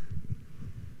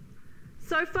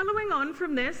 So following on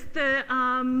from this,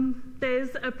 there's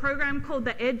a program called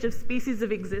the Edge of Species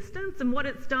of Existence, and what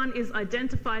it's done is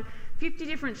identified 50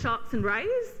 different sharks and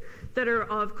rays that are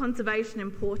of conservation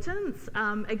importance.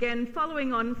 Again,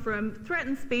 following on from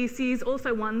threatened species,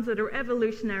 also ones that are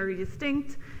evolutionarily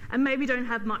distinct and maybe don't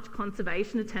have much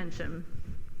conservation attention.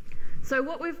 So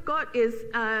what we've got is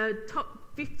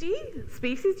top 50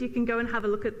 species. You can go and have a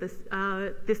look at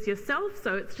this yourself.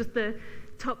 So it's just the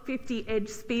top 50 edge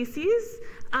species.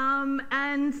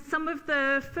 And some of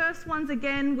the first ones,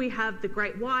 again, we have the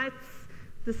great whites,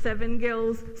 the seven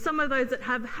gills, some of those that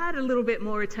have had a little bit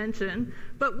more attention.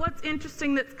 But what's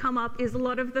interesting that's come up is a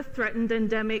lot of the threatened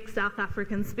endemic South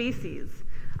African species.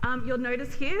 You'll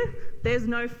notice here, there's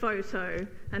no photo.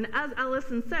 And as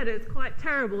Alison said, it's quite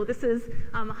terrible. This is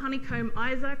a honeycomb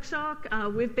Isaac shark.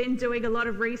 We've been doing a lot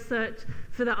of research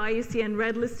for the IUCN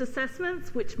Red List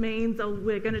assessments, which means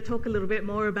we're going to talk a little bit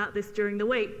more about this during the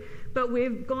week. But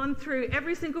we've gone through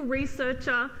every single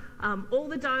researcher, all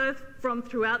the data from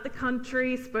throughout the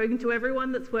country, spoken to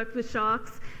everyone that's worked with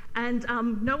sharks, and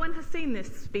no one has seen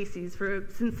this species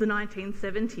since the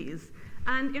 1970s.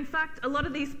 And in fact, a lot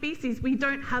of these species we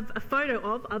don't have a photo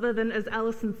of, other than, as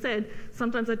Alison said,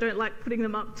 sometimes I don't like putting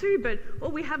them up too, but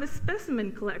all we have is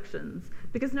specimen collections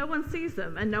because no one sees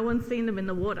them and no one's seen them in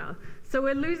the water. So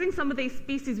we're losing some of these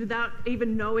species without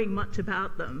even knowing much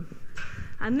about them.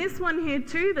 And this one here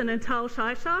too, the Natal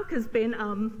shy shark, has been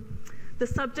the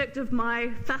subject of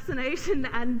my fascination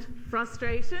and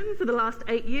frustration for the last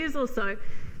 8 years or so.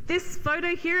 This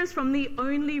photo here is from the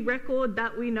only record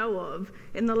that we know of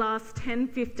in the last 10,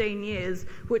 15 years,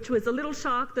 which was a little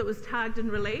shark that was tagged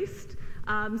and released.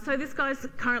 So this guy's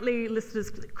currently listed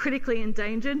as critically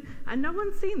endangered, and no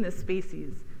one's seen this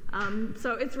species.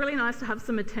 So it's really nice to have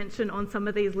some attention on some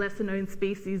of these lesser known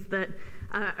species that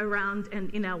are around and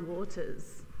in our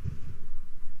waters.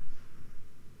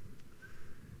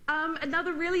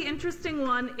 Another really interesting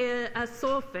one is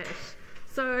sawfish.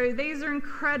 So these are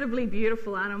incredibly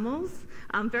beautiful animals,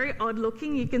 very odd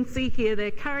looking. You can see here they're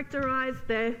characterized,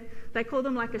 they call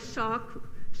them like a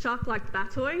shark-like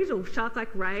batoid or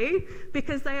shark-like ray,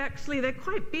 because they're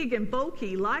quite big and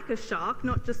bulky like a shark,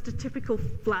 not just a typical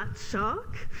flat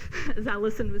shark, as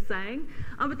Alison was saying.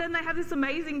 But then they have this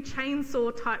amazing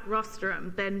chainsaw-type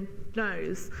rostrum, their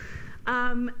nose.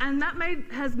 And that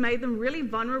has made them really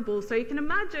vulnerable. So you can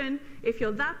imagine if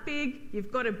you're that big,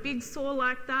 you've got a big saw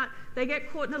like that, they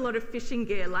get caught in a lot of fishing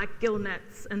gear like gill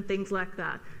nets and things like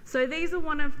that. So these are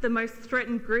one of the most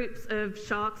threatened groups of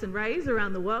sharks and rays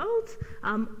around the world.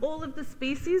 All of the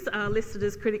species are listed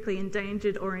as critically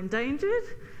endangered or endangered.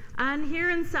 And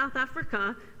here in South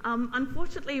Africa,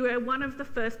 unfortunately, we're one of the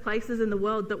first places in the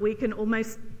world that we can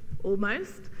almost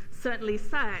certainly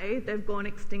say they've gone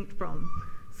extinct from.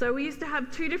 So we used to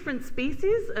have 2 different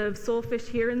species of sawfish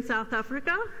here in South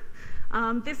Africa.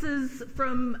 This is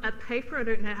from a paper. I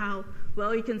don't know how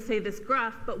well you can see this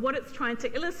graph, but what it's trying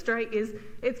to illustrate is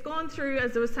it's gone through,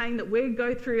 as I was saying, that we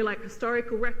go through like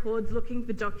historical records looking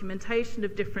for documentation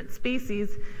of different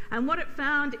species. And what it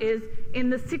found is in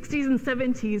the 60s and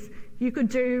 70s, you could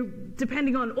do,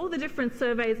 depending on all the different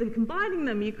surveys and combining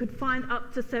them, you could find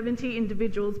up to 70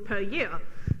 individuals per year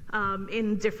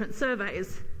in different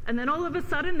surveys. And then all of a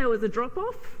sudden there was a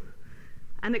drop-off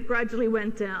and it gradually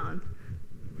went down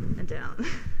and down.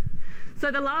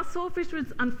 So the last sawfish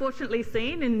was unfortunately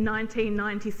seen in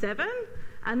 1997,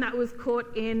 and that was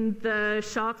caught in the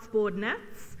shark's board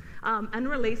nets and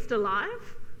released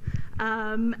alive.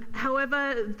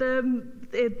 However,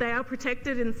 they are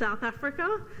protected in South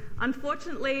Africa.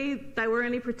 Unfortunately, they were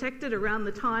only protected around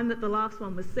the time that the last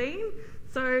one was seen.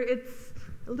 So it's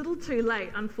a little too late,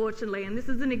 unfortunately, and this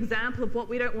is an example of what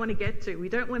we don't want to get to. We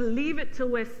don't want to leave it till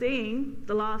we're seeing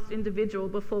the last individual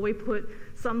before we put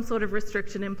some sort of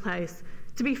restriction in place.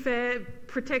 To be fair,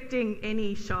 protecting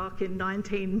any shark in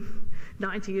 19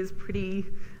 90 is pretty,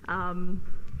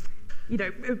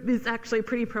 is actually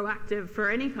pretty proactive for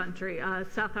any country.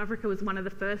 South Africa was one of the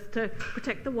first to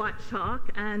protect the white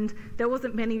shark, and there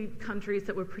wasn't many countries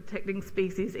that were protecting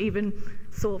species, even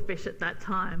sawfish at that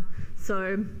time.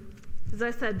 So, as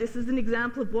I said, this is an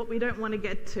example of what we don't want to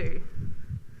get to.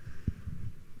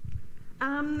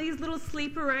 These little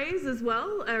sleeper rays as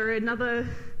well are another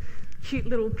cute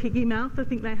little piggy mouth, I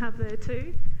think they have there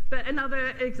too. But another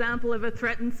example of a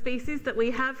threatened species that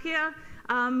we have here.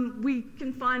 We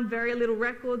can find very little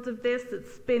records of this.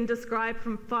 It's been described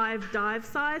from 5 dive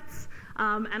sites,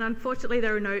 and unfortunately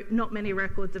there are not many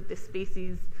records of this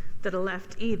species that are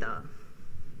left either.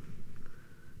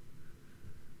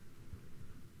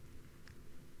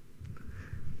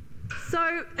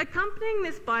 So, accompanying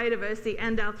this biodiversity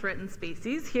and our threatened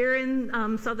species, here in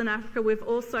Southern Africa,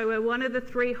 we're one of the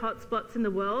 3 hotspots in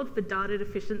the world for data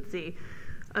deficiency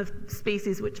of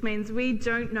species, which means we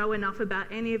don't know enough about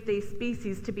any of these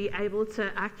species to be able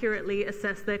to accurately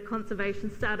assess their conservation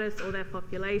status or their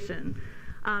population.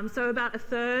 So about a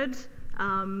third,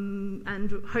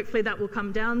 and hopefully that will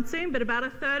come down soon, but about a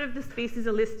third of the species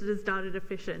are listed as data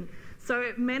deficient.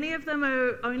 So many of them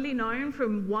are only known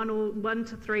from 1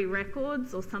 to 3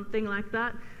 records or something like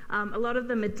that. A lot of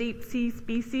them are deep sea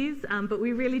species, but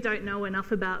we really don't know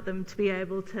enough about them to be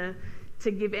able to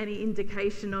give any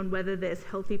indication on whether there's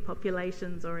healthy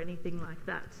populations or anything like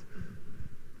that.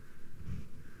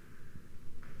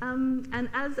 And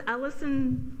as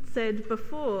Alison said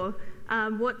before,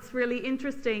 what's really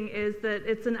interesting is that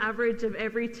it's an average of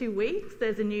every 2 weeks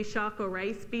there's a new shark or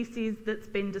ray species that's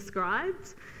been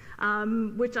described,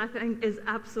 which I think is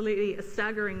absolutely a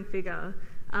staggering figure.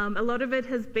 A lot of it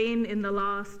has been in the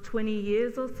last 20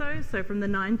 years or so from the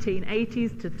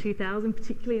 1980s to 2000,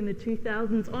 particularly in the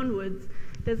 2000s onwards,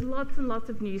 there's lots and lots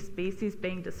of new species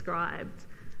being described.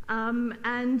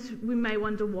 And we may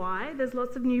wonder why there's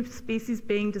lots of new species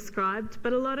being described,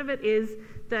 but a lot of it is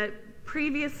that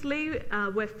previously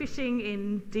we're fishing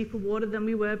in deeper water than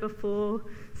we were before,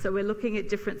 so we're looking at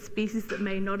different species that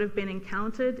may not have been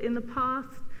encountered in the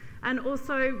past. And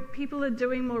also, people are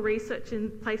doing more research in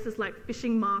places like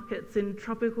fishing markets in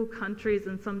tropical countries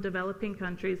and some developing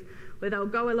countries, where they'll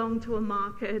go along to a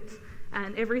market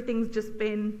and everything's just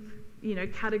been,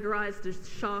 categorized as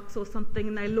sharks or something,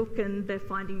 and they look and they're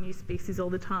finding new species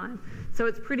all the time. So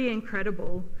it's pretty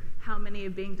incredible how many are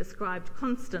being described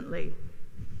constantly.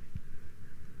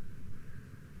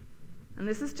 And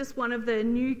this is just one of the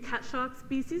new cat shark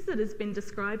species that has been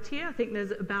described here. I think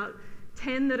there's about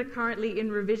 10 that are currently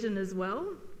in revision as well.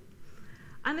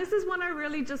 And this is one I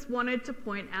really just wanted to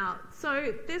point out.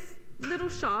 So this little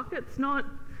shark, it's not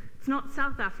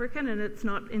South African and it's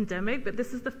not endemic, but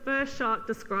this is the first shark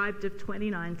described of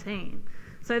 2019.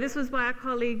 So this was by our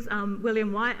colleagues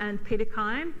William White and Peter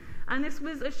Kime, and this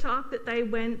was a shark that they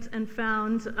went and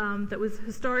found that was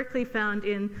historically found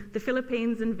in the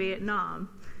Philippines and Vietnam.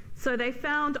 So they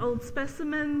found old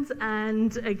specimens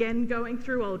and, again, going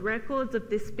through old records of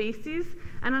this species.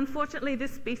 And unfortunately,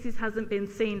 this species hasn't been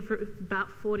seen for about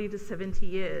 40 to 70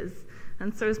 years.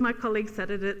 And so as my colleague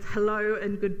said it's hello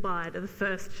and goodbye to the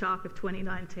first shark of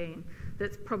 2019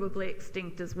 that's probably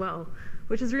extinct as well,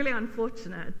 which is really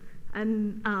unfortunate.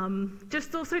 And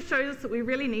just also shows us that we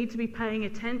really need to be paying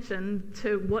attention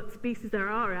to what species there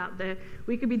are out there.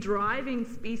 We could be driving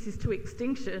species to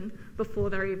extinction before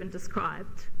they're even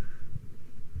described.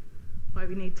 Why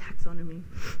we need taxonomy.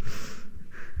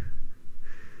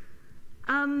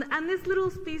 And this little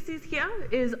species here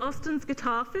is Austin's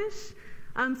guitarfish.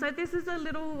 So this is a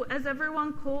little, as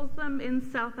everyone calls them in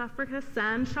South Africa,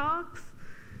 sand sharks,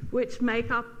 which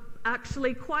make up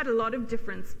actually quite a lot of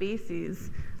different species.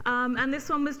 And this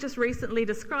one was just recently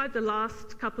described the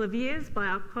last couple of years by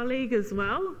our colleague as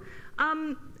well.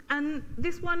 And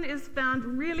this one is found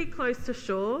really close to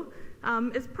shore.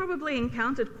 It's probably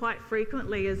encountered quite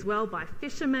frequently as well by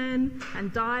fishermen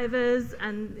and divers,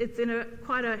 and it's in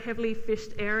quite a heavily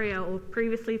fished area or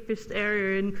previously fished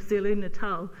area in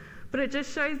KwaZulu-Natal. But it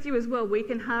just shows you as well we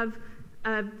can have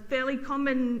a fairly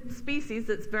common species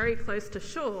that's very close to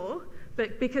shore,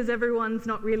 but because everyone's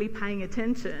not really paying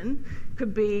attention,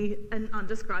 could be an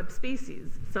undescribed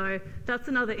species. So that's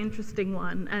another interesting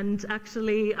one. And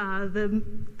actually,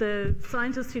 the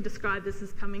scientists who describe this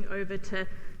is coming over to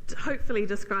hopefully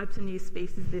describe some new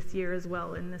species this year as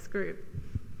well in this group.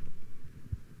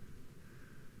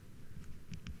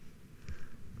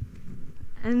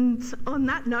 And on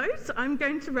that note, I'm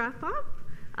going to wrap up.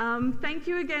 Thank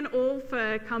you again all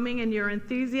for coming and your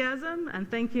enthusiasm, and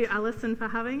thank you, Alison, for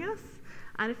having us.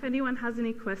 And if anyone has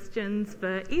any questions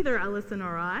for either Alison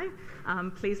or I,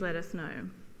 please let us know.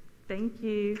 Thank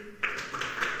you.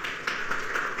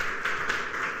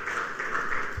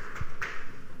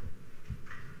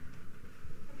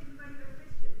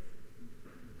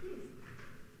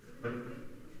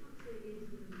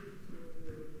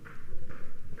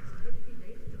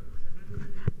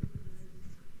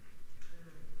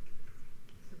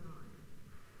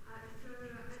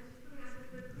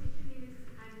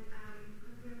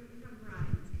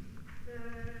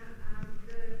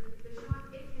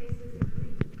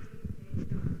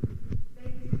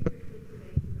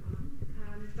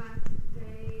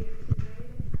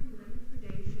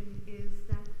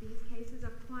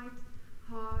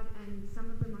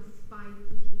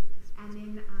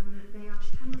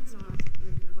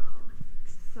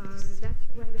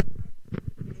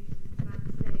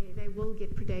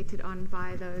 fed on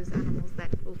by those animals that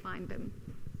will find them.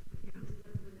 Yeah.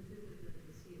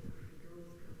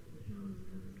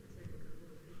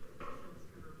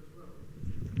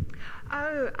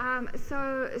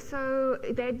 So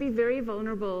they'd be very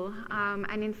vulnerable,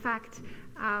 and in fact,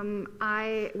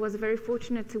 I was very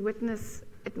fortunate to witness.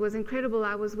 It was incredible.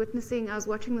 I was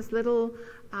watching this little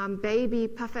baby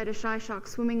puff-adder shy shark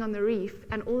swimming on the reef,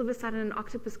 and all of a sudden an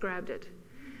octopus grabbed it.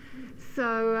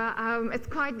 So it's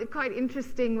quite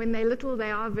interesting. When they're little,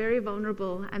 they are very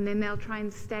vulnerable, and then they'll try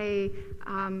and stay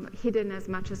hidden as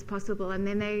much as possible. And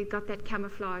then they got that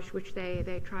camouflage, which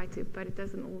they try to, but it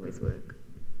doesn't always work.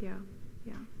 Yeah.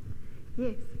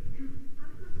 Yes.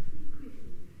 I've got 3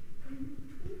 questions. You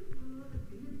talk a lot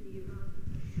vividly about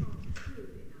a shark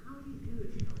survey. Now, how do you do a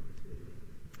shark survey?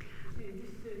 So in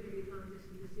this survey we found this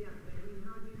and this, the other. I mean,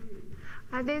 how do you do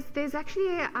it? There's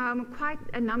actually quite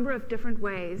a number of different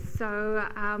ways. So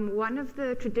one of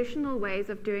the traditional ways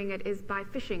of doing it is by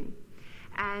fishing.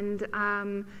 And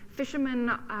fishermen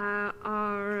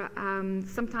are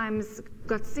sometimes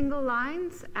got single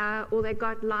lines, or they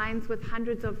got lines with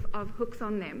hundreds of hooks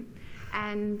on them.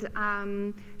 And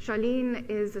Charlene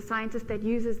is a scientist that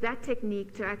uses that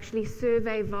technique to actually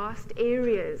survey vast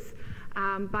areas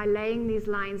by laying these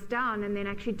lines down and then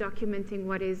actually documenting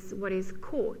what is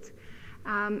caught.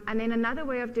 And then another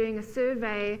way of doing a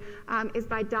survey is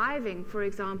by diving, for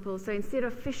example. So instead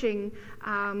of fishing,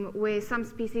 where some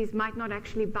species might not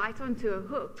actually bite onto a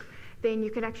hook, then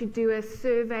you could actually do a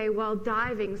survey while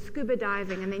diving, scuba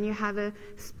diving, and then you have a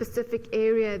specific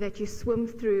area that you swim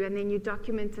through, and then you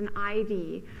document an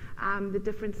ID, the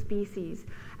different species.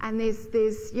 And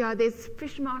there's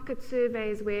fish market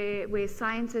surveys where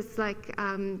scientists like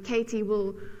Katie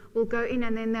will go in,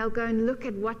 and then they'll go and look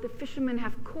at what the fishermen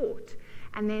have caught.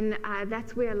 And then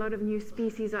that's where a lot of new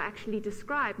species are actually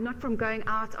described, not from going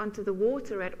out onto the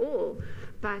water at all,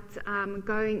 but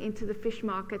going into the fish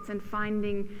markets and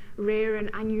finding rare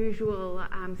and unusual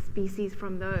species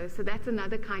from those. So that's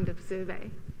another kind of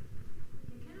survey.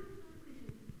 Can I ask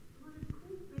one question? Was it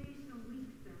caught very some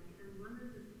weeks back, and one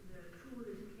of the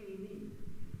trawlers came in,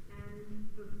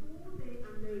 and before they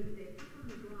unloaded, they put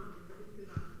on the ground and cooked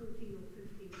about 14 or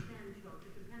 15 sand sharks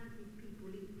that apparently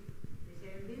people eat. They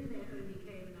say, and then they only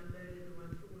came and unloaded the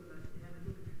one for all of us to have a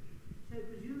look at. So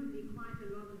presumably quite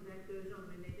a lot of that goes on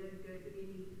when they don't go to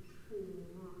any formal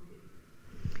market.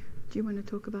 Do you want to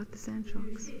talk about the sand sharks?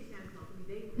 You said sand sharks, I mean,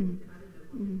 they caught it, I don't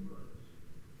know what it was.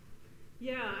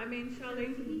 Yeah, I mean,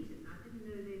 Charlene. Eaten. I didn't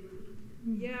know they were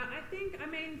eaten. Yeah, I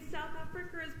mean, South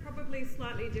Africa is probably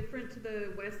slightly different to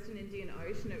the Western Indian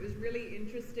Ocean. It was really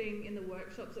interesting in the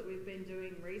workshops that we've been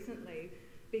doing recently,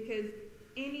 because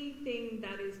anything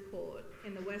that is caught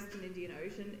in the Western Indian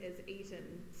Ocean is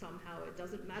eaten somehow. It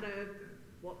doesn't matter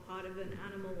what part of an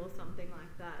animal or something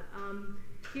like that.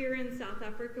 Here in South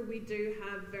Africa, we do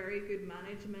have very good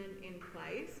management in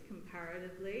place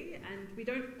comparatively, and we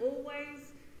don't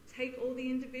always take all the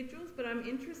individuals, but I'm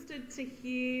interested to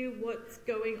hear what's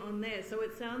going on there. So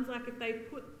it sounds like if they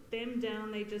put them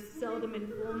down, they just sell them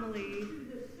informally. To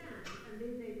the sand, and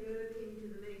then they go into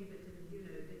the main bit, and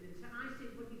so I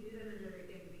said, what do you do? No,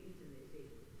 they're going to be eaten, they said.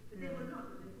 But they were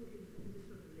not, they put in this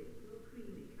sort of lake, little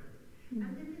creamy colour. And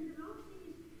then the last thing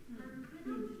is, when I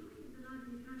was looking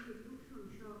tonight and trying to get books on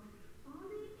sharks, are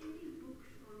there any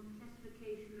books on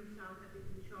classification of South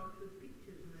African sharks with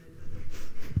pictures and those?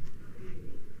 Not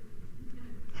really.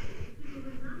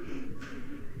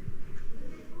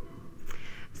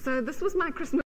 So this was my Christmas